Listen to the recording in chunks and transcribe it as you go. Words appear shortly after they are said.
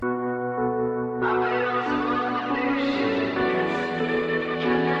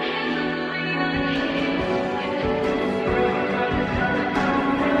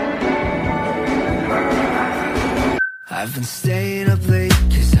I've been staying up late,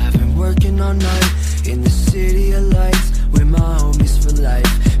 cause I've been working all night in the city of lights, with my homies for life.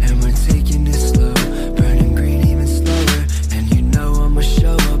 And we're taking it slow, burning green even slower. And you know I'ma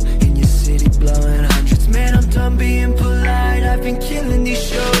show up in your city blowing hundreds. Man, I'm done being polite, I've been killing these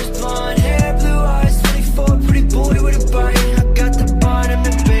shows. Blonde hair, blue eyes, 24, pretty boy with a bite. I got the bottom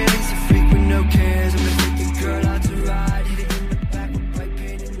and Bentley's, a freak with no cares. I'm gonna take a girl out to ride, hit it in the back with bright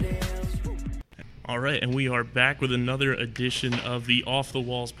painted nails. All right, and we are back with another edition of the Off the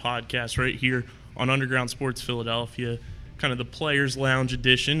Walls podcast right here on Underground Sports Philadelphia, kind of the Players Lounge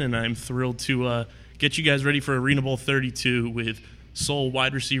edition, and I'm thrilled to get you guys ready for Arena Bowl 32 with Soul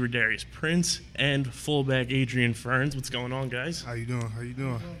wide receiver Darius Prince and fullback Adrian Ferns. What's going on, guys? How you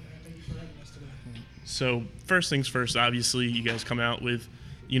doing? So first things first, obviously you guys come out with,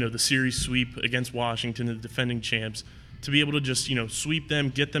 the series sweep against Washington, the defending champs. To be able to just, sweep them,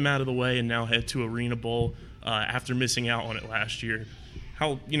 get them out of the way, and now head to Arena Bowl after missing out on it last year.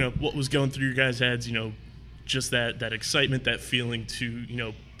 How, what was going through your guys' heads, just that excitement, that feeling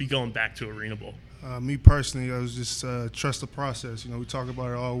to, be going back to Arena Bowl? Me personally, I was just trust the process. We talk about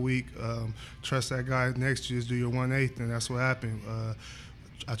it all week. Trust that guy next to you, do your 1/8, and that's what happened.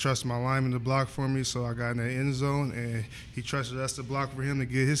 I trusted my lineman to block for me, so I got in the end zone, and he trusted us to block for him to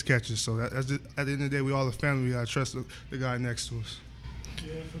get his catches. So at the end of the day, we all the family. We got to trust the guy next to us.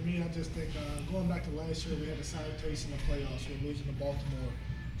 Yeah, for me, I just think going back to last year, we had a sour taste in the playoffs. We were losing to Baltimore.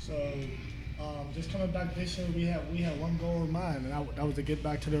 So just coming back this year, we had one goal in mind, and that was to get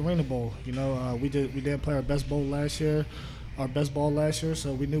back to the Arena Bowl. We didn't play our best ball last year,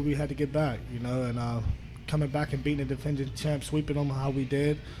 so we knew we had to get back. And coming back and beating the defending champ, sweeping them how we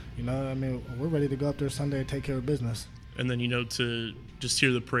did, we're ready to go up there Sunday and take care of business. And then, to just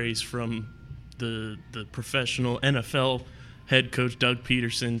hear the praise from the professional NFL head coach Doug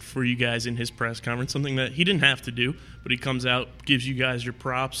Peterson for you guys in his press conference, something that he didn't have to do, but he comes out, gives you guys your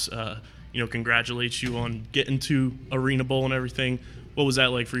props, congratulates you on getting to Arena Bowl and everything. What was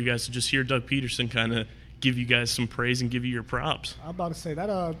that like for you guys to just hear Doug Peterson kind of give you guys some praise and give you your props? I'm about to say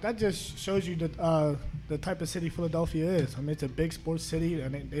that just shows you the type of city Philadelphia is. It's a big sports city,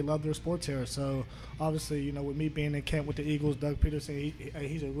 and they love their sports here. So obviously, with me being in camp with the Eagles, Doug Peterson,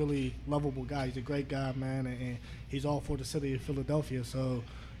 he's a really lovable guy. He's a great guy, man, and he's all for the city of Philadelphia. So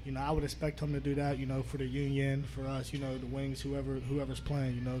I would expect him to do that, for the Union, for us, the Wings, whoever's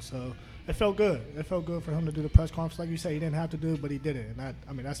playing, So it felt good. It felt good for him to do the press conference. Like you say, he didn't have to do it, but he did it.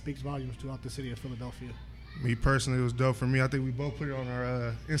 And that speaks volumes throughout the city of Philadelphia. Me personally, it was dope for me. I think we both put it on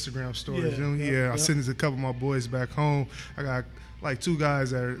our Instagram stories. I sent it to a couple of my boys back home. I got like two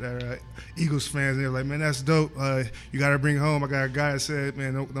guys that are Eagles fans, and they're like, man, that's dope. You got to bring it home. I got a guy that said,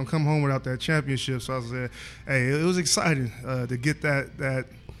 man, don't come home without that championship. So I said, hey, it was exciting to get that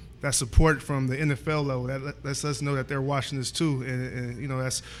support from the NFL level. That lets us know that they're watching this too, and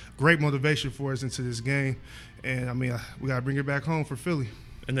that's great motivation for us into this game. And we got to bring it back home for Philly.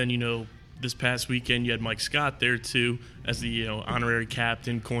 And then this past weekend you had Mike Scott there too as the honorary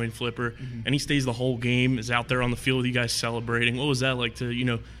captain, coin flipper, and he stays the whole game, is out there on the field with you guys celebrating. What was that like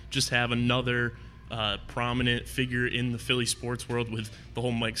to just have another prominent figure in the Philly sports world with the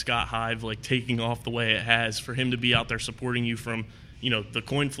whole Mike Scott hive taking off the way it has, for him to be out there supporting you from the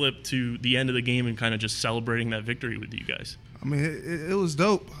coin flip to the end of the game and kind of just celebrating that victory with you guys? It was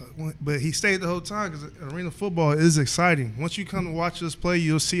dope, but he stayed the whole time because arena football is exciting. Once you come to watch us play,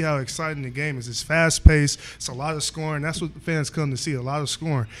 you'll see how exciting the game is. It's fast-paced. It's a lot of scoring. That's what the fans come to see, a lot of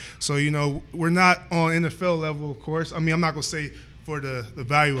scoring. So, we're not on NFL level, of course. I'm not going to say for the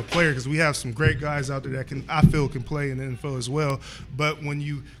value of player, because we have some great guys out there that I feel can play in the NFL as well. But when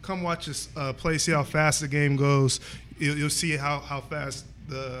you come watch us play, see how fast the game goes, you'll see how fast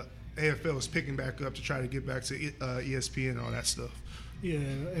the AFL is picking back up to try to get back to ESPN and all that stuff. Yeah,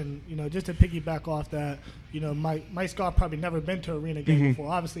 and just to piggyback off that, Mike Scott probably never been to an arena game before.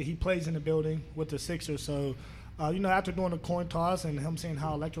 Obviously, he plays in the building with the Sixers, so after doing the coin toss and him seeing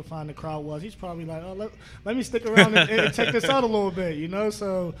how electrifying the crowd was, he's probably like, oh, let me stick around and check this out a little bit,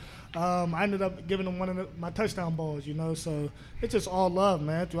 So I ended up giving him one of my touchdown balls, So it's just all love,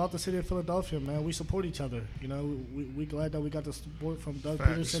 man. Throughout the city of Philadelphia, man, we support each other. We glad that we got the support from Doug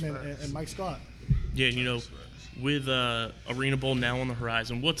Peterson and Mike Scott. Yeah, with Arena Bowl now on the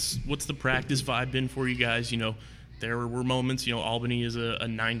horizon, what's the practice vibe been for you guys? There were moments, Albany is a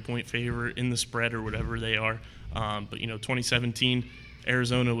 9-point favorite in the spread or whatever they are. But 2017,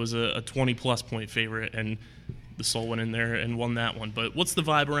 Arizona was a 20-plus point favorite, and the Soul went in there and won that one. But what's the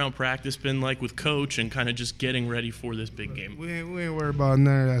vibe around practice been like with Coach and kind of just getting ready for this big game? We ain't worried about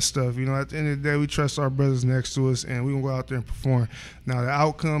none of that stuff. At the end of the day, we trust our brothers next to us, and we going to go out there and perform. Now, the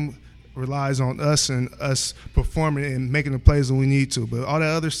outcome relies on us and us performing and making the plays when we need to. But all that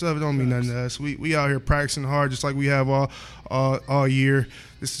other stuff don't mean nothing to us. We out here practicing hard just like we have all year.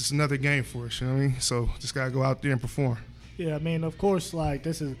 This is another game for us, you know what I mean? So just got to go out there and perform. Yeah, I mean, of course, like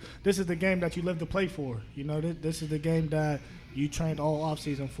this is the game that you live to play for. You know, this is the game that you trained all off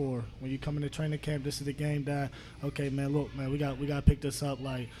season for. When you come into training camp, this is the game that, okay, man, look, man, we got to pick this up.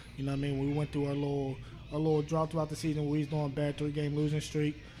 Like, you know what I mean? We went through our little drought throughout the season where we was doing bad 3-game losing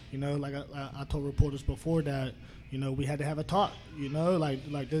streak. You know, like I told reporters before that, you know, we had to have a talk. You know,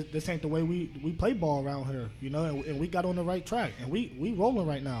 like this ain't the way we play ball around here. You know, and we got on the right track, and we rolling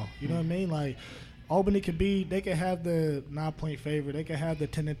right now. You know what I mean? Like, Albany they could have the 9-point favorite. They could have the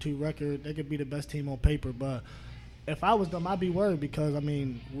 10-2 record. They could be the best team on paper. But if I was them, I'd be worried because, I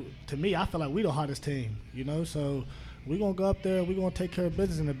mean, to me, I feel like we the hottest team, you know. So we're going to go up there, we're going to take care of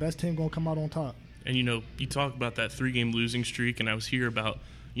business, and the best team going to come out on top. And, you know, you talk about that 3-game losing streak, and I was here about,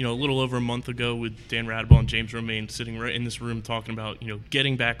 you know, a little over a month ago with Dan Radaball and James Romaine sitting right in this room talking about, you know,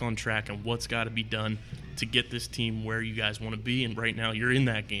 getting back on track and what's got to be done to get this team where you guys want to be. And right now you're in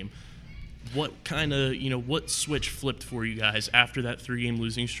that game. What kind of, you know, what switch flipped for you guys after that 3-game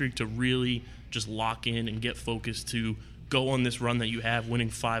losing streak to really just lock in and get focused to go on this run that you have, winning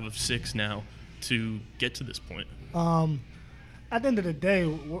 5 of 6 now to get to this point? At the end of the day,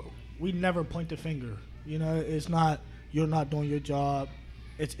 we never point the finger. You know, it's not you're not doing your job.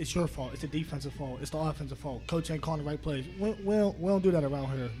 It's your fault. It's the defensive fault. It's the offensive fault. Coach ain't calling the right plays. We don't do that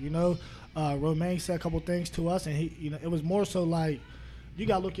around here. You know, Romaine said a couple things to us, and he, you know, it was more so like, you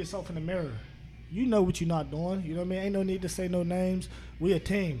got to look yourself in the mirror. You know what you're not doing. You know what I mean? Ain't no need to say no names. We a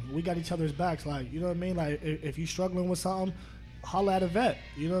team. We got each other's backs. Like, you know what I mean? Like, if you're struggling with something, holla at a vet.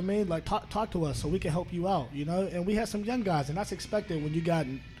 You know what I mean? Like, talk to us so we can help you out, you know? And we have some young guys, and that's expected when you got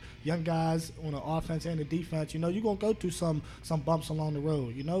young guys on the offense and the defense. You know, you're going to go through some bumps along the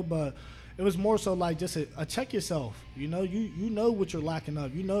road, you know? But it was more so like just a check yourself. You know, you know what you're lacking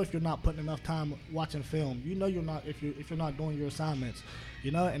of. You know if you're not putting enough time watching film. You know you're not if you're not doing your assignments. You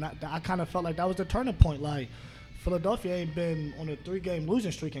know, and I kind of felt like that was the turning point. Like, Philadelphia ain't been on a 3-game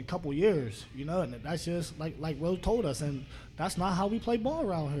losing streak in a couple years. You know, and that's just like Rose told us, and that's not how we play ball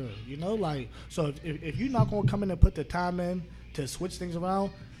around here. You know, like, so if you're not going to come in and put the time in to switch things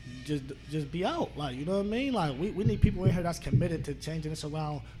around, just be out. Like, you know what I mean? Like, we need people in here that's committed to changing this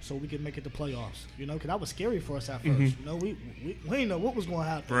around so we can make it to playoffs. You know, because that was scary for us at first. You know, we didn't know what was going to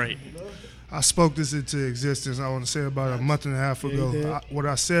happen. Right. You know? I spoke this into existence, I want to say, about a month and a half ago. What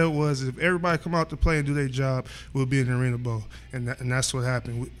I said was, if everybody come out to play and do their job, we'll be in the Arena Bowl. And that's what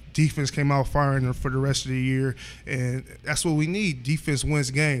happened. Defense came out firing for the rest of the year, and that's what we need. Defense wins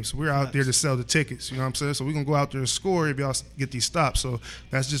games. We're out there to sell the tickets, you know what I'm saying? So we're going to go out there and score if y'all get these stops. So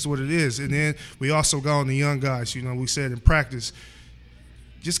that's just what it is. And then we also got on the young guys. You know, we said in practice,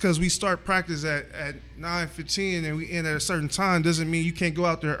 just because we start practice at 9:15 and we end at a certain time doesn't mean you can't go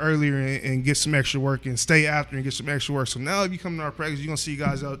out there earlier and get some extra work and stay after and get some extra work. So now if you come to our practice, you're going to see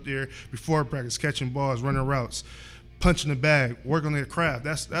guys out there before practice catching balls, running routes, punching the bag, working on their craft.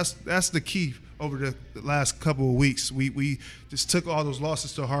 That's the key over the last couple of weeks. We just took all those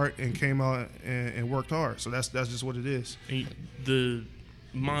losses to heart and came out and worked hard. So that's just what it is. The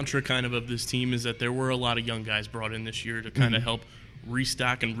mantra kind of this team is that there were a lot of young guys brought in this year to kind of help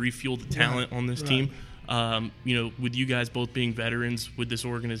restock and refuel the talent on this team. You know, with you guys both being veterans with this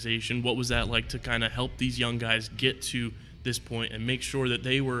organization, what was that like to kind of help these young guys get to this point and make sure that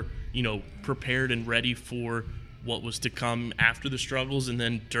they were, you know, prepared and ready for what was to come after the struggles and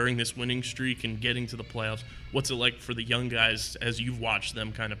then during this winning streak and getting to the playoffs? What's it like for the young guys as you've watched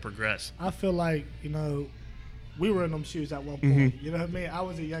them kind of progress? I feel like, you know, we were in them shoes at one point. You know what I mean? I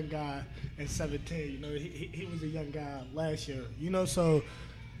was a young guy in 17. You know, he was a young guy last year. You know, so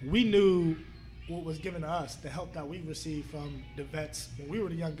we knew what was given to us, the help that we received from the vets when we were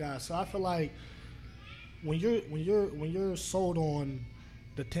the young guys. So I feel like when you're sold on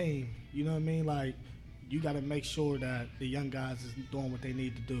the team, you know what I mean? Like, you got to make sure that the young guys is doing what they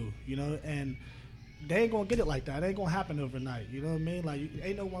need to do, you know? And they ain't going to get it like that. It ain't going to happen overnight, you know what I mean? Like,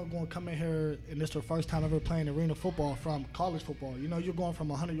 ain't no one going to come in here and this their first time ever playing arena football from college football. You know, you're going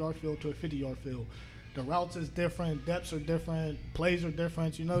from a 100-yard field to a 50-yard field. The routes is different, depths are different, plays are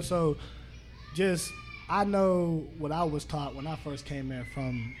different, you know? So just I know what I was taught when I first came in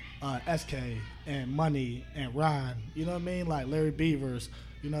from SK and Money and Ryan, you know what I mean? Like Larry Beavers,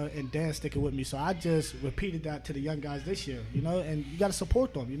 you know, and Dan sticking with me. So I just repeated that to the young guys this year, you know, and you got to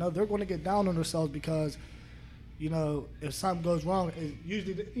support them. You know, they're going to get down on themselves because, you know, if something goes wrong,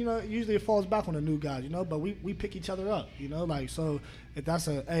 usually it falls back on the new guys, you know, but we pick each other up, you know, like, so if that's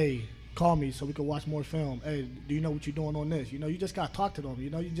hey, call me so we could watch more film. Hey, do you know what you're doing on this? You know, you just got to talk to them. You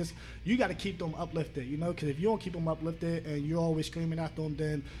know, you got to keep them uplifted, you know, because if you don't keep them uplifted and you're always screaming at them,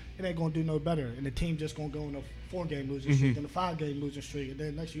 then it ain't going to do no better. And the team just going to go on a 4-game losing streak and a 5-game losing streak. And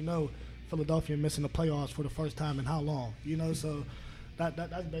then next you know, Philadelphia missing the playoffs for the first time in how long? You know, so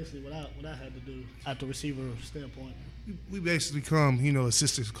that's basically what I had to do at the receiver standpoint. We basically come, you know,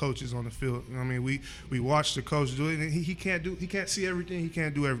 assistant coaches on the field. I mean, we watch the coach do it, and he can't see everything. He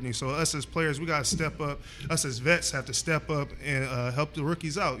can't do everything. So us as players, we got to step up. Us as vets have to step up and help the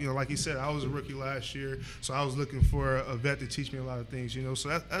rookies out. You know, like you said, I was a rookie last year, so I was looking for a vet to teach me a lot of things. You know, so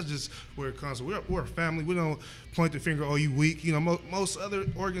that's just where it comes. So we're a family. We don't point the finger, oh, you weak. You know, most other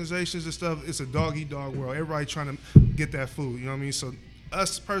organizations and stuff, it's a dog-eat-dog world. Everybody trying to get that food. You know what I mean? So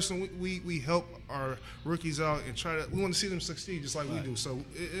us personally, we help our rookies out and we want to see them succeed just like we do. So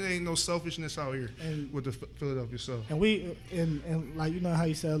it ain't no selfishness out here with the Philadelphia Soul. And we and like, you know how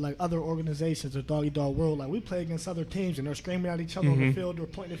you said, like, other organizations or dog-eat-dog world, like we play against other teams and they're screaming at each other on the field, they're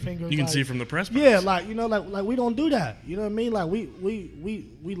pointing fingers. You can see from the press box. Yeah, like, you know, like we don't do that. You know what I mean? Like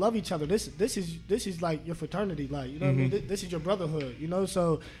we love each other. This is like your fraternity. Like, you know what I mean? This is your brotherhood. You know,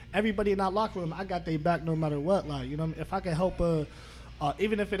 so everybody in that locker room, I got their back no matter what. Like, you know what I mean? If I can help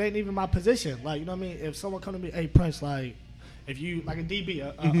even if it ain't even my position, like, you know what I mean? If someone come to me, hey, Prince, like, if you, like a DB,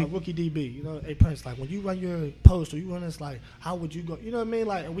 a rookie DB, you know, hey, Prince, like, when you run your post or you run this, like, how would you go? You know what I mean?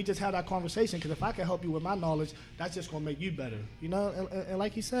 Like, and we just had that conversation, because if I can help you with my knowledge, that's just going to make you better, you know? And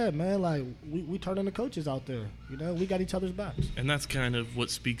like you said, man, like, we turn into coaches out there, you know? We got each other's backs. And that's kind of what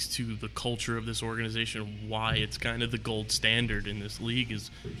speaks to the culture of this organization, why it's kind of the gold standard in this league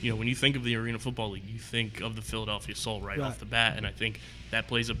is, you know, when you think of the Arena Football League, you think of the Philadelphia Soul right off the bat, and I think that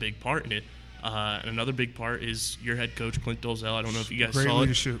plays a big part in it. And another big part is your head coach, Clint Dolezal. I don't know if you guys great saw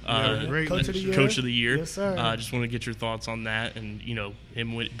leadership. it. Great Coach of the Year. Coach of the Year. Yes, sir. Just want to get your thoughts on that. And, you know,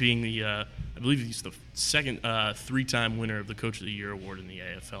 him being the, I believe he's the second 3-time winner of the Coach of the Year award in the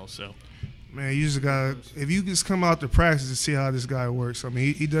AFL. So, man, you just got – if you just come out to practice and see how this guy works. I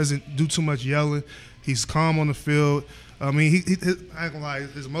mean, he doesn't do too much yelling. He's calm on the field. I mean, I ain't gonna lie,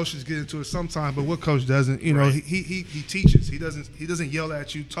 his emotions get into it sometimes, but what coach doesn't? You know, he teaches. He doesn't yell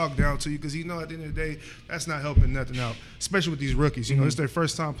at you, talk down to you, because you know at the end of the day, that's not helping nothing out. Especially with these rookies. You know, it's their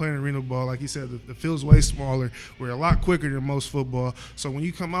first time playing arena ball. Like you said, the field's way smaller. We're a lot quicker than most football. So when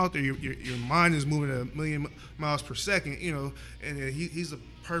you come out there, your mind is moving at 1,000,000 miles per second. You know, and he's a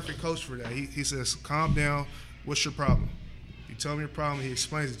perfect coach for that. He says, calm down. What's your problem? You tell me your problem. He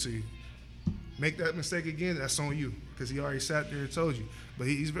explains it to you. Make that mistake again, that's on you, because he already sat there and told you. But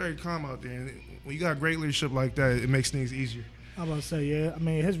he's very calm out there, and when you got great leadership like that, it makes things easier. I'm about to say, yeah. I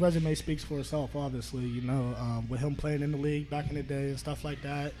mean, his resume speaks for itself, obviously, you know, with him playing in the league back in the day and stuff like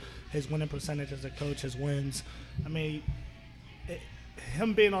that, his winning percentage as a coach, his wins. I mean,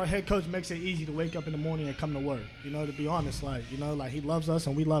 him being our head coach makes it easy to wake up in the morning and come to work, you know, to be honest. Like, you know, like, he loves us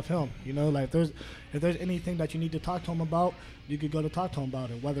and we love him, you know. Like, if there's anything that you need to talk to him about, you could go to talk to him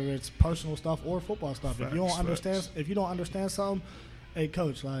about it, whether it's personal stuff or football stuff. If you don't understand something, hey,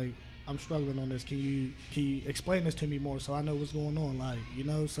 coach, like, I'm struggling on this. Can you explain this to me more so I know what's going on? Like, you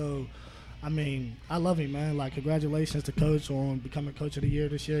know, so I mean, I love him, man. Like, congratulations to Coach on becoming Coach of the Year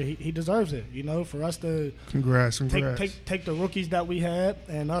this year. He deserves it, you know, for us to congrats. Take the rookies that we had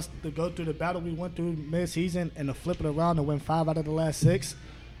and us to go through the battle we went through mid-season and to flip it around and win 5 out of the last 6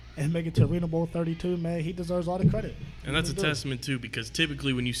 and make it to Arena Bowl 32, man. He deserves all the credit. And that's a testament, too, because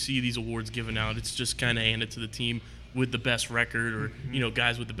typically when you see these awards given out, it's just kind of handed to the team with the best record or, you know,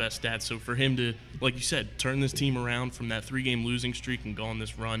 guys with the best stats. So for him to, like you said, turn this team around from that 3-game losing streak and go on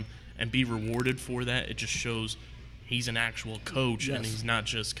this run and be rewarded for that, it just shows he's an actual coach and he's not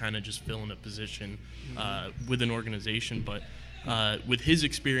just kind of just filling a position with an organization. But with his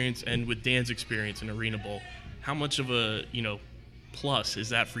experience and with Dan's experience in Arena Bowl, how much of a, you know, plus is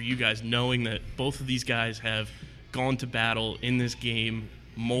that for you guys, knowing that both of these guys have gone to battle in this game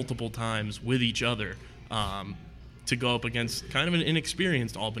multiple times with each other to go up against kind of an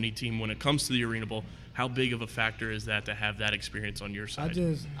inexperienced Albany team when it comes to the Arena Bowl? How big of a factor is that to have that experience on your side?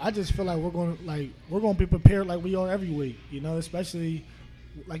 I just feel like we're going to be prepared like we are every week, you know, especially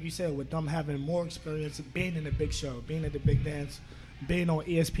like you said, with them having more experience being in the big show, being at the big dance, being on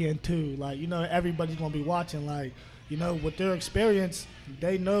ESPN2. Like, you know, everybody's going to be watching. Like, you know, with their experience,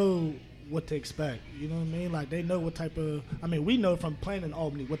 they know what to expect. You know what I mean? Like, they know what type of – I mean, we know from playing in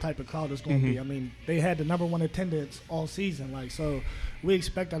Albany what type of crowd it's going to be. I mean, they had the #1 attendance all season. Like, so we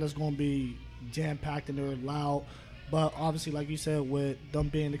expect that it's going to be jam-packed and they're loud. But obviously, like you said, with them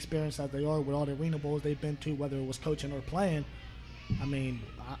being experienced as they are with all the Arena Bowls they've been to, whether it was coaching or playing, I mean,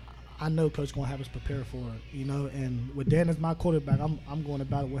 I know Coach gonna have us prepared for it, you know. And with Dan as my quarterback, I'm going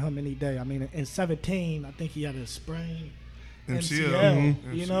about it with him any day. I mean, in 17, I think he had a sprain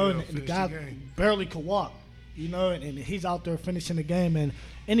MCL, you know, and the guy barely could walk, you know, and he's out there finishing the game. And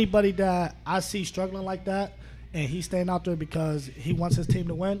anybody that I see struggling like that, and he's staying out there because he wants his team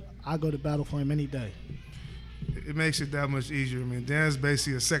to win, I go to battle for him any day. It makes it that much easier. I mean, Dan's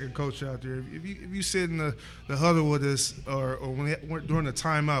basically a second coach out there. If you sit in the huddle with us, or during the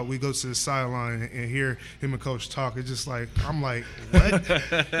timeout, we go to the sideline and hear him and Coach talk. It's just like, I'm like, what?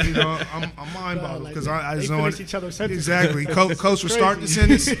 You know, I'm mind boggled because I just finish each other's sentences. Exactly. Coach would start the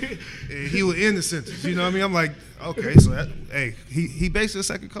sentence, and he would end the sentence. You know what I mean? I'm like, okay, so he basically a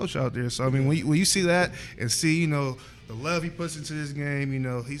second coach out there. So I mean, when you see that and see, you know, the love he puts into this game, you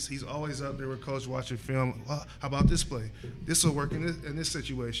know, he's always out there with Coach watching film. Well, how about this play? This will work in this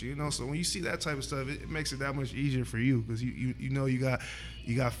situation, you know. So when you see that type of stuff, it makes it that much easier for you because you know you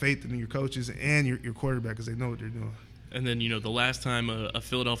got faith in your coaches and your quarterback because they know what they're doing. And then, you know, the last time a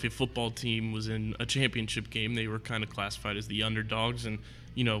Philadelphia football team was in a championship game, they were kind of classified as the underdogs. And,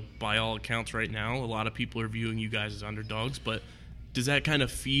 you know, by all accounts right now, a lot of people are viewing you guys as underdogs. But does that kind of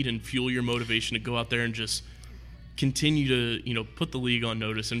feed and fuel your motivation to go out there and just continue to, you know, put the league on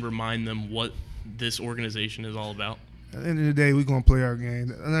notice and remind them what this organization is all about? At the end of the day, we're going to play our game.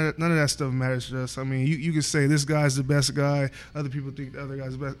 None of that stuff matters to us. I mean, you can say this guy's the best guy. Other people think the other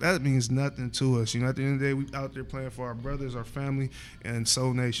guy's the best. That means nothing to us. You know, at the end of the day, we out there playing for our brothers, our family, and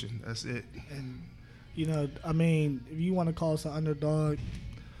Soul Nation. That's it. And, you know, I mean, if you want to call us an underdog,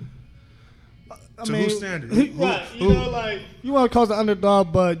 to whose standard? Right, you know, like, you want to call us an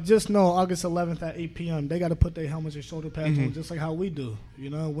underdog, but just know August 11th at 8 p.m., they got to put their helmets and shoulder pads on just like how we do. You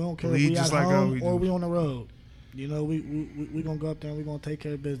know, we don't care if we at home or we on the road. You know, we going to go up there and we going to take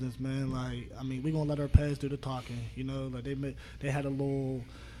care of business, man. Like, I mean, we going to let our pads do the talking. You know, like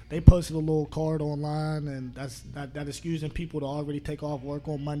they posted a little card online, and that excusing people to already take off work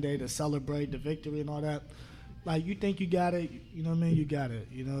on Monday to celebrate the victory and all that. Like, you think you got it, you know what I mean? You got it,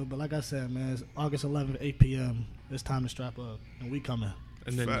 you know. But like I said, man, it's August 11th, 8 p.m. It's time to strap up, and we coming.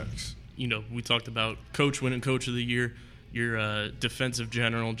 And then, you know, we talked about Coach winning Coach of the Year. Your defensive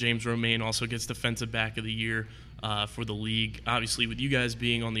general, James Romaine, also gets Defensive Back of the Year for the league. Obviously, with you guys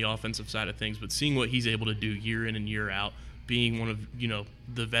being on the offensive side of things, but seeing what he's able to do year in and year out, being one of, you know,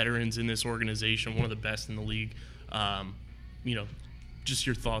 the veterans in this organization, one of the best in the league, you know, just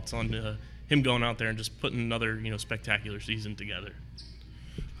your thoughts on him going out there and just putting another, you know, spectacular season together.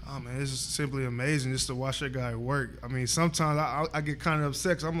 Oh, man, it's just simply amazing just to watch that guy work. I mean, sometimes I get kind of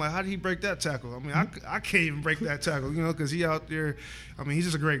upset because I'm like, how did he break that tackle? I mean, I can't even break that tackle, you know, because he out there. I mean, he's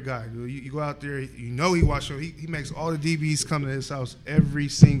just a great guy, dude. You go out there, you know he watch film. He makes all the DBs come to his house every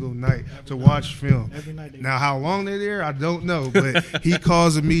single night to watch film. Every night. Now, how long they're there, I don't know, but he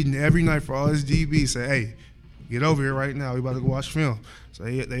calls a meeting every night for all his DBs, say, hey, get over here right now. We about to go watch film. So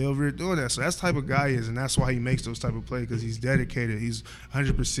they over here doing that. So that's the type of guy he is, and that's why he makes those type of plays because he's dedicated. He's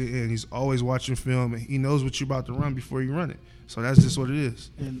 100% in. He's always watching film, and he knows what you're about to run before you run it. So that's just what it is.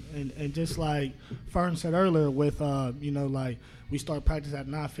 And just like Fern said earlier with, you know, like we start practice at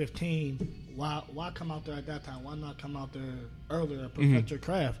 9:15. Why come out there at that time? Why not come out there earlier and perfect your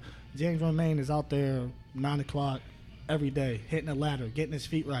craft? James Romaine is out there 9 o'clock every day, hitting a ladder, getting his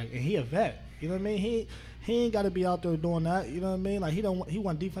feet right. And he a vet. You know what I mean? He ain't got to be out there doing that. You know what I mean? Like, he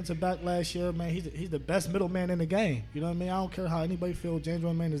won defensive back last year, man. He's the best middleman in the game. You know what I mean? I don't care how anybody feels. James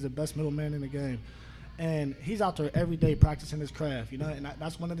Romaine is the best middleman in the game. And he's out there every day practicing his craft, you know? And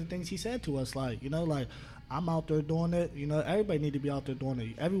that's one of the things he said to us, like, you know, like, I'm out there doing it. You know, everybody need to be out there doing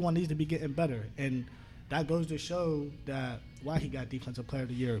it. Everyone needs to be getting better. And that goes to show that why he got Defensive Player of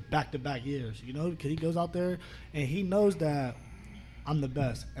the Year back-to-back years, you know? Because he goes out there and he knows that I'm the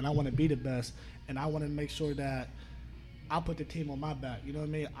best and I want to be the best. And I want to make sure that I put the team on my back. You know what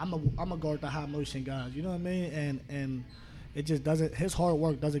I mean? I'm a guard the high motion guys. You know what I mean? And it just doesn't. His hard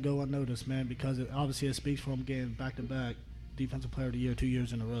work doesn't go unnoticed, man. Because it speaks for him getting back to back Defensive Player of the Year 2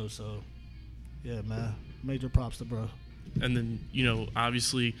 years in a row. So, yeah, man, major props to bro. And then, you know,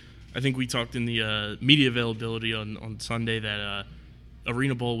 obviously, I think we talked in the media availability on Sunday that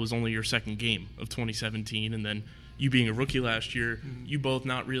Arena Bowl was only your second game of 2017, and then you being a rookie last year, you both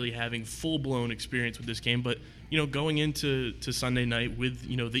not really having full-blown experience with this game, but, you know, going into Sunday night with,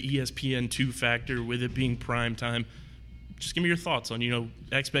 you know, the ESPN2 factor, with it being prime time, just give me your thoughts on, you know,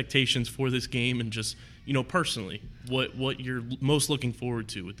 expectations for this game and just, you know, personally, what you're most looking forward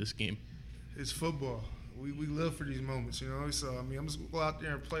to with this game. It's football. We live for these moments, you know. So, I mean, I'm just going to go out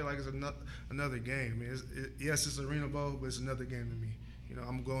there and play like it's another game. I mean, yes, it's Arena Bowl, but it's another game to me. You know,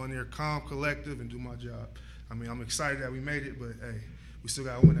 I'm going there calm, collective, and do my job. I mean, I'm excited that we made it, but, hey, we still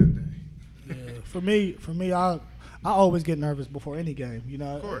got to win that thing. For me, I always get nervous before any game, you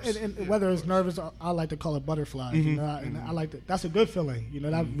know. Of course. And whether it's nervous, I like to call it butterflies. You know, and I like to, that's a good feeling. You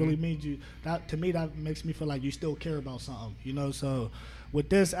know, that really means to me that makes me feel like you still care about something. You know, so with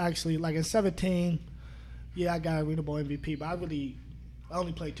this actually, like in 17, I got Arena Bowl MVP, but I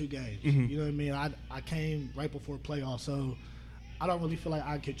only played 2 games. You know what I mean? I came right before playoffs, so I don't really feel like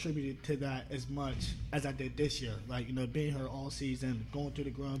I contributed to that as much as I did this year. Like, you know, being here all season, going through the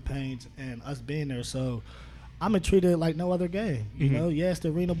growing pains, and us being there. So I'm going to treat it like no other game. You know, it's the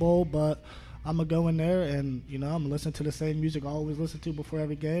Arena Bowl, but I'm going to go in there and, you know, I'm going to listen to the same music I always listen to before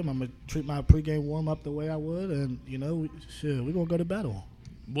every game. I'm going to treat my pregame warm-up the way I would, and, you know, we're going to go to battle.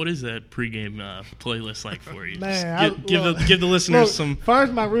 What is that pregame playlist like for you? Man, give the listeners some.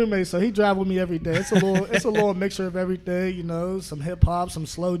 First, my roommate, so he drive with me every day. It's a little mixture of everything, you know, some hip hop, some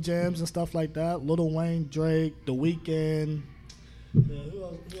slow jams and stuff like that. Lil Wayne, Drake, The Weeknd. Yeah, who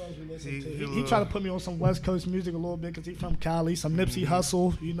else we listen to? He tried to put me on some West Coast music a little bit because he's from Cali. Some Nipsey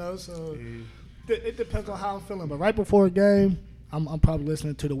Hussle, you know. So it depends on how I'm feeling. But right before a game, I'm probably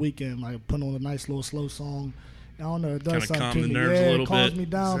listening to The Weeknd, like putting on a nice little slow song. I don't know. It does something calm to the me. nerves a little it calms bit. me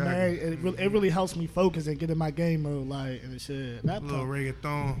down, Exactly. man. It really helps me focus and get in my game mode, like and shit. That Little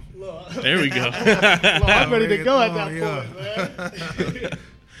reggaeton. There we go. I'm ready to go at that point, man.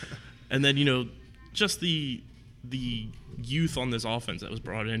 And then, you know, just the youth on this offense that was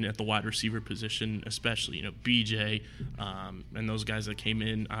brought in at the wide receiver position, especially, you know, BJ and those guys that came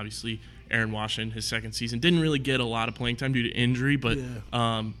in. Obviously, Aaron Washington, his second season, didn't really get a lot of playing time due to injury, but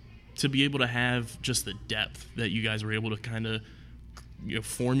to be able to have just the depth that you guys were able to kind of, you know,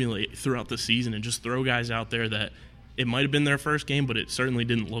 formulate throughout the season and just throw guys out there that it might have been their first game, but it certainly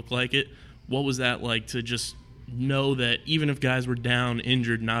didn't look like it. What was that like to just know that even if guys were down,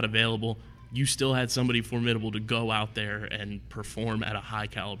 injured, not available, you still had somebody formidable to go out there and perform at a high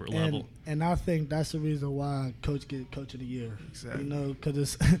caliber level? And I think that's the reason why Coach get Coach of the Year. Exactly. You know,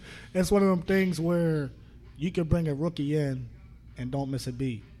 because it's one of them things where you can bring a rookie in and don't miss a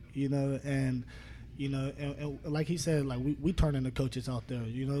beat. You know, and like he said, like we turn into coaches out there.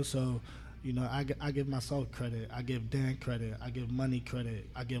 You know, so. You know, I give myself credit. I give Dan credit. I give Money credit.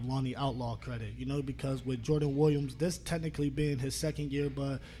 I give Lonnie Outlaw credit. You know, because with Jordan Williams, this technically being his second year,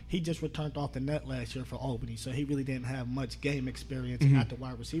 but he just returned off the net last year for Albany, so he really didn't have much game experience at the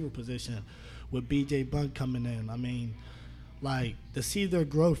wide receiver position. With B.J. Bunt coming in, I mean, like to see their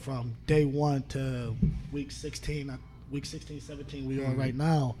growth from day one to week 16, 17 we are right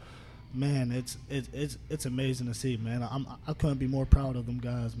now. Man, it's amazing to see, man. I couldn't be more proud of them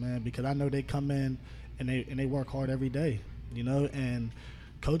guys, man, because I know they come in and they work hard every day, you know. And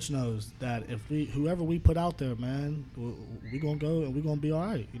Coach knows that if whoever we put out there, man, we're gonna go and we're gonna be all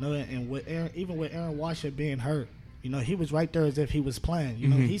right, you know. And with even with Aaron Washington being hurt, you know, he was right there as if he was playing. You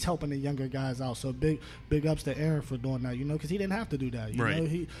know, he's helping the younger guys out. So big ups to Aaron for doing that, you know, because he didn't have to do that. You know,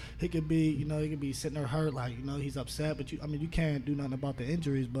 he could be, you know, he could be sitting there hurt, like, you know, he's upset. But you can't do nothing about the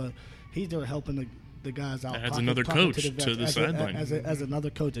injuries. But he's there helping the guys out. Adds another coach to the sideline. As another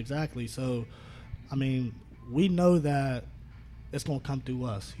coach, exactly. So, I mean, we know that it's going to come through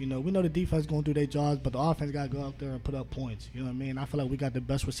us. You know, we know the defense is going to do their jobs, but the offense got to go out there and put up points. You know what I mean? I feel like we got the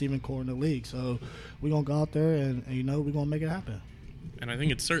best receiving core in the league. So we're going to go out there and, you know, we're going to make it happen. And I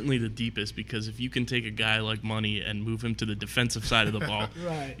think it's certainly the deepest because if you can take a guy like Money and move him to the defensive side of the ball,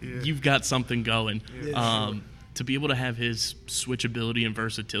 Right. You've got something going. Yeah, To be able to have his switchability and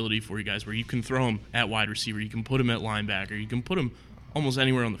versatility for you guys where you can throw him at wide receiver, you can put him at linebacker, you can put him almost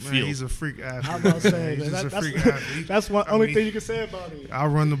anywhere on the Man, field. he's a freak athlete. I'm about to say, He's man, just a freak athlete. that's one only thing you can say about it. I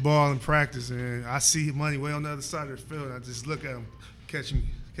run the ball in practice, and I see Money way on the other side of the field, and I just look at him, catch me.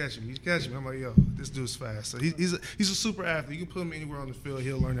 He's catching me. I'm like, yo, this dude's fast. So he's a super athlete. You can put him anywhere on the field,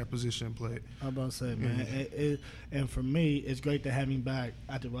 he'll learn that position and play it. I'm about to say, man, and for me, it's great to have him back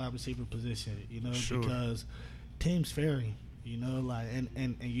at the wide receiver position, you know, because teams vary, you know, like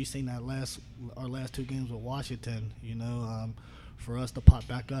and you seen that our last 2 games with Washington, you know, for us to pop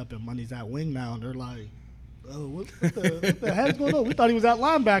back up and Money's at wing now, and they're like, oh, what the heck's going on? We thought he was at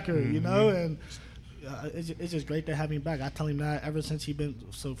linebacker, you know, and it's just great to have him back. I tell him that ever since he been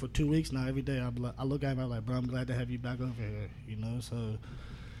for 2 weeks now. Every day I look at him, I'm like, bro, I'm glad to have you back over here, you know. So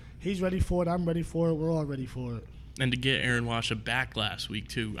he's ready for it. I'm ready for it. We're all ready for it. And to get Aaron Washa back last week,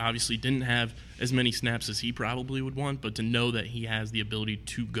 too, obviously didn't have as many snaps as he probably would want, but to know that he has the ability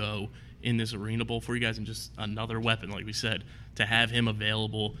to go in this Arena Bowl for you guys and just another weapon, like we said, to have him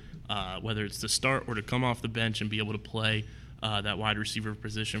available, whether it's to start or to come off the bench and be able to play that wide receiver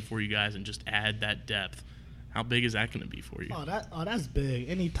position for you guys and just add that depth. How big is that going to be for you? Oh, that's big.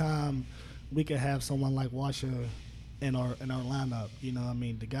 Anytime we can have someone like Washa in our lineup. You know, I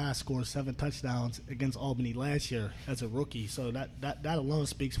mean, the guy scored 7 touchdowns against Albany last year as a rookie, so that alone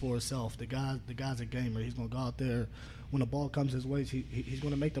speaks for itself. The guy's a gamer. He's gonna go out there when the ball comes his way. He's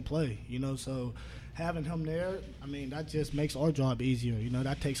gonna make the play. You know, so having him there, I mean, that just makes our job easier. You know,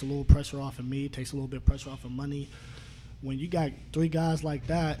 that takes a little pressure off of me, takes a little bit of pressure off of Money. When you got 3 guys like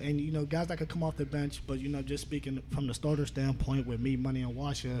that, and you know, guys that could come off the bench, but you know, just speaking from the starter standpoint with me, Money, and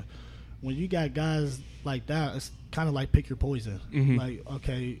Washer. When you got guys like that, it's kind of like pick your poison. Mm-hmm. Like,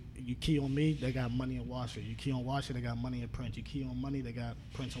 okay, you key on me, they got Money and Washer. You key on Washer, they got Money and Prince. You key on Money, they got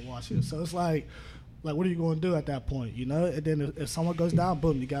Prince and Washer. So it's like, what are you going to do at that point, you know? And then if someone goes down,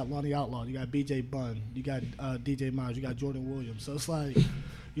 boom, you got Lonnie Outlaw, you got B.J. Bunn, you got DJ Myers, you got Jordan Williams. So it's like,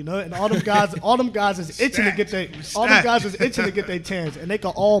 you know, and all them guys is itching to get their chance, and they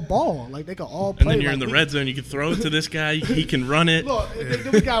can all ball, like they can all play. And then you're in the red zone, you can throw it to this guy, he can run it. Look, then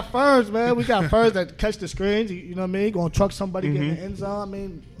we got Furs, man. We got Furs that catch the screens. You know what I mean? Going to truck somebody, get in the end zone. I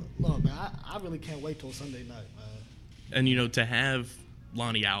mean, look, man, I really can't wait till Sunday night, man. And you know, to have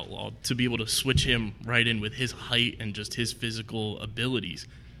Lonnie Outlaw, to be able to switch him right in with his height and just his physical abilities,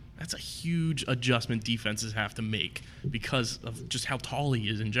 that's a huge adjustment defenses have to make because of just how tall he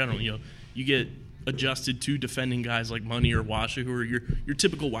is in general. You know, you get adjusted to defending guys like Money or Washer, who are your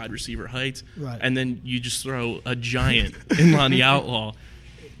typical wide receiver heights, right. And then you just throw a giant in Lonnie Outlaw.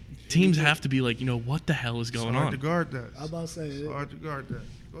 Teams have to be like, you know, what the hell is going It's hard on? to guard that. I'm about to say It's hard to guard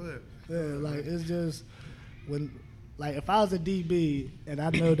that. Go ahead. Yeah, like it's just when, like if I was a DB and I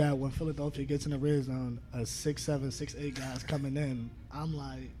know that when Philadelphia gets in the red zone, a 6'7", 6'8" guy's coming in, I'm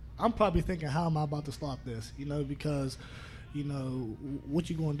like, I'm probably thinking, how am I about to stop this? You know, because, you know, what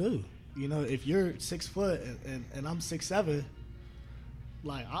you gonna do? You know, if you're 6 foot and I'm 6'7",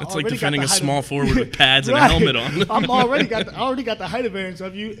 like it's like defending a small forward with pads and a helmet on. I already got the height advantage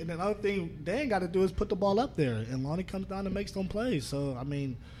of you, and then the other thing they ain't got to do is put the ball up there, and Lonnie comes down and makes them plays. So I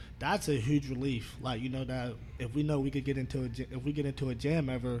mean, that's a huge relief. Like, you know, that if we know we could get into a jam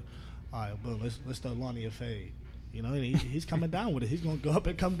ever, all right, boom, let's throw Lonnie a fade. You know, and he's coming down with it. He's gonna go up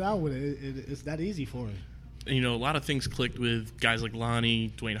and come down with it. It's that easy for him. You know, a lot of things clicked with guys like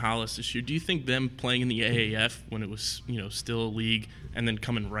Lonnie, Dwayne Hollis this year. Do you think them playing in the AAF when it was, you know, still a league and then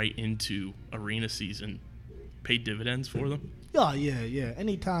coming right into arena season paid dividends for them? Oh, yeah.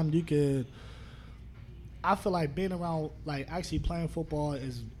 Anytime you could, I feel like being around, like actually playing football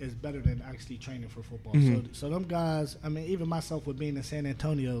is better than actually training for football. Mm-hmm. So them guys, I mean, even myself with being in San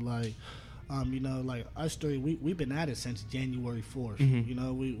Antonio, like, you know, like us three, we've been at it since January 4th. Mm-hmm. You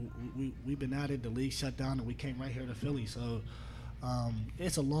know, we've been at it. The league shut down, and we came right here to Philly. So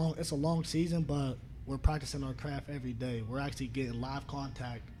it's a long season, but we're practicing our craft every day. We're actually getting live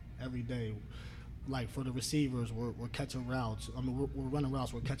contact every day. Like for the receivers, we're catching routes. I mean, we're running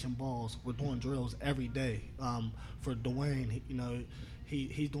routes. We're catching balls. We're doing drills every day. For Dwayne, you know,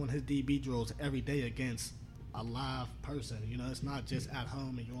 he's doing his DB drills every day against a live person. You know, it's not just at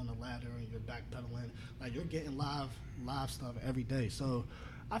home and you're on the ladder and you're backpedaling. Like, you're getting live stuff every day. So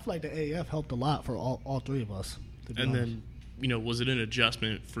I feel like the AAF helped a lot for all three of us. And then, you know, was it an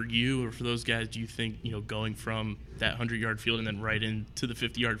adjustment for you or for those guys? Do you think, you know, going from that 100-yard field and then right into the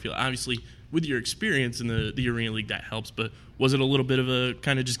 50-yard field, obviously with your experience in the Arena League, that helps, but was it a little bit of a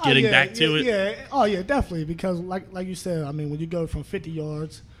kind of just getting back to it? Yeah. Oh, yeah, definitely. Because like you said, I mean, when you go from 50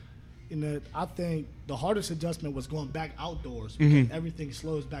 yards, I think the hardest adjustment was going back outdoors because everything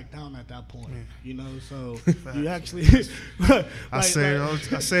slows back down at that point. You know, so you actually. I say it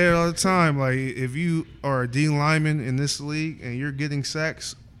all the time. Like, if you are a D lineman in this league and you're getting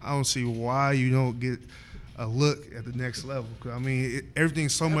sacks, I don't see why you don't get a look at the next level. 'Cause, I mean,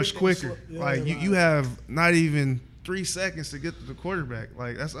 everything's so much quicker. You have not even 3 seconds to get to the quarterback.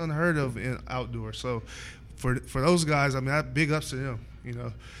 Like, that's unheard of in outdoors. So for those guys, I mean, that big ups to them. You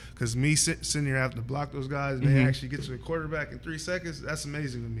know. Because me sitting here having to block those guys and they actually get to the quarterback in 3 seconds, that's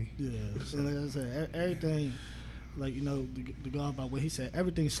amazing to me. Yeah. So like I said, everything, like, you know, to go about what he said,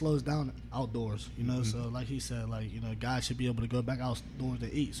 everything slows down outdoors, you know. So like he said, like, you know, guys should be able to go back outdoors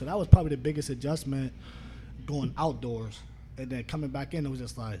to eat. So that was probably the biggest adjustment, going outdoors. And then coming back in, it was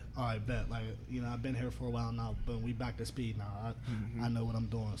just like, all right, bet. Like, you know, I've been here for a while now, but we back to speed now. I know what I'm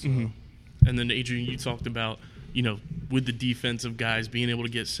doing. So. And then, Adrian, you talked about, you know, with the defensive guys being able to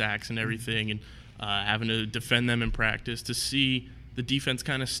get sacks and everything and having to defend them in practice, to see the defense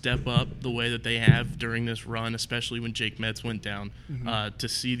kind of step up the way that they have during this run, especially when Jake Metz went down, to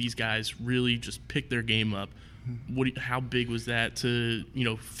see these guys really just pick their game up. How big was that to, you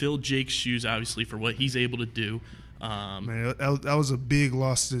know, fill Jake's shoes, obviously, for what he's able to do? Man, that was a big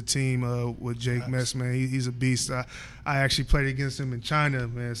loss to the team with Jake Metz, man. He's a beast. I actually played against him in China,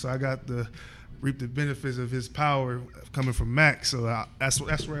 man, so I got the reap the benefits of his power coming from Mac. So that's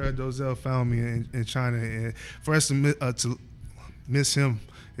where Dozell found me in China, and for us to miss him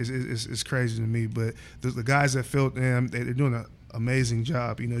is crazy to me. But the guys that filled him, they're doing an amazing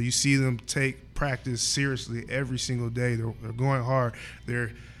job. You know, you see them take practice seriously every single day. They're going hard.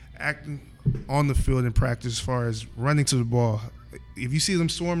 They're acting on the field in practice as far as running to the ball. If you see them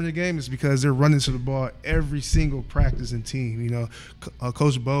swarming the game, it's because they're running to the ball every single practice and team. You know,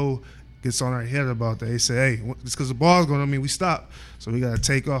 Coach Bo gets on our head about that. He say, hey, just because the ball's going, I mean, we stop. So we got to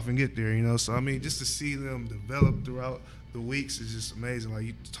take off and get there, you know. So, I mean, just to see them develop throughout the weeks is just amazing. Like,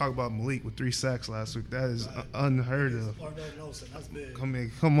 you talk about Malik with 3 sacks last week. That is unheard of. That's big.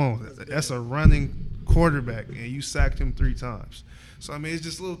 Come on. That's a running quarterback, and you sacked him 3 times. So, I mean, it's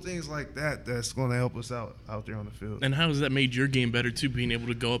just little things like that that's going to help us out there on the field. And how has that made your game better, too, being able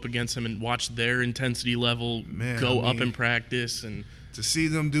to go up against them and watch their intensity level up in practice? And to see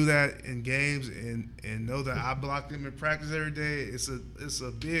them do that in games and know that I block them in practice every day, it's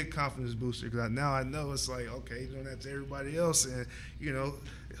a big confidence booster, because now I know it's like, okay, doing that to everybody else, and, you know,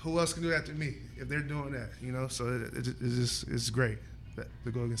 who else can do that to me if they're doing that, you know? So it's great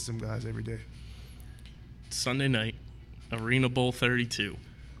to go against them guys every day. Sunday night, Arena Bowl 32.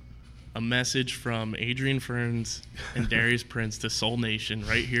 A message from Adrian Ferns and Darius Prince to Soul Nation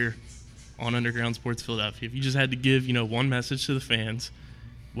right here on Underground Sports Philadelphia. If you just had to give, you know, one message to the fans,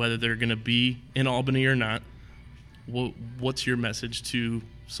 whether they're going to be in Albany or not, what's your message to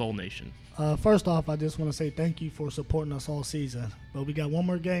Soul Nation? First off, I just want to say thank you for supporting us all season. But we got one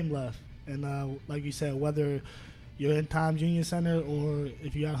more game left. And like you said, whether you're in Times Union Center or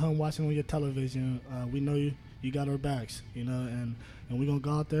if you're at home watching on your television, we know you got our backs, you know, and we're going to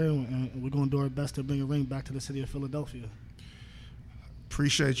go out there and we're going to do our best to bring a ring back to the city of Philadelphia.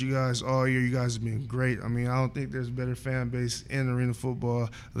 Appreciate you guys all year. You guys have been great. I mean, I don't think there's a better fan base in arena football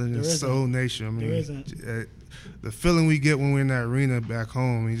than Soul Nation. I mean, there isn't. The feeling we get when we're in that arena back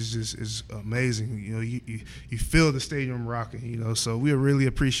home is amazing. You know, you feel the stadium rocking, you know, so we really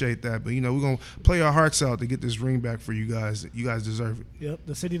appreciate that. But, you know, we're going to play our hearts out to get this ring back for you guys. You guys deserve it. Yep,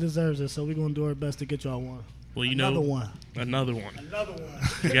 the city deserves it, so we're going to do our best to get y'all one. Well, you another know, one. Another one.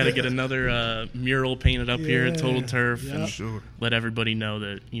 We got to get another mural painted up here at Total Turf, yep. and Sure. let everybody know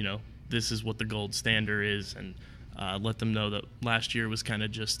that, you know, this is what the gold standard is, and let them know that last year was kind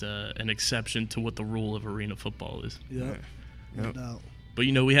of just an exception to what the rule of arena football is. Yep. No doubt. But,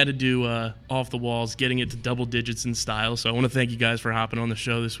 you know, we had to do off the walls, getting it to double digits in style. So I want to thank you guys for hopping on the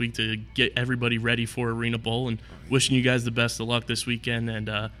show this week to get everybody ready for Arena Bowl, and wishing you guys the best of luck this weekend,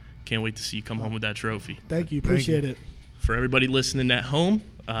 and can't wait to see you come home with that trophy. Thank you. Appreciate it. For everybody listening at home,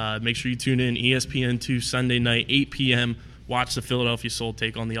 make sure you tune in ESPN2 Sunday night, 8 p.m. Watch the Philadelphia Soul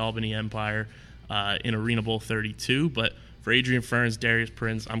take on the Albany Empire in Arena Bowl 32. But for Adrian Ferns, Darius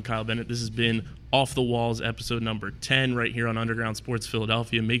Prince, I'm Kyle Bennett. This has been Off the Walls, episode number 10, right here on Underground Sports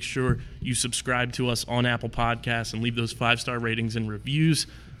Philadelphia. Make sure you subscribe to us on Apple Podcasts and leave those 5-star ratings and reviews.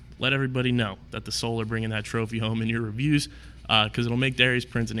 Let everybody know that the Soul are bringing that trophy home in your reviews, because it'll make Darius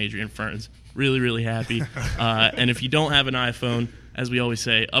Prince and Adrian Ferns really, really happy. And if you don't have an iPhone, as we always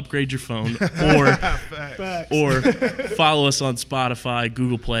say, upgrade your phone, or follow us on Spotify,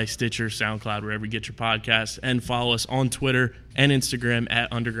 Google Play, Stitcher, SoundCloud, wherever you get your podcasts, and follow us on Twitter and Instagram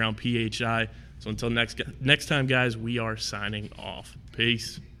at UndergroundPHI. So until next time, guys, we are signing off.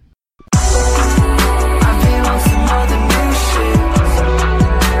 Peace. I've been on some other new shit.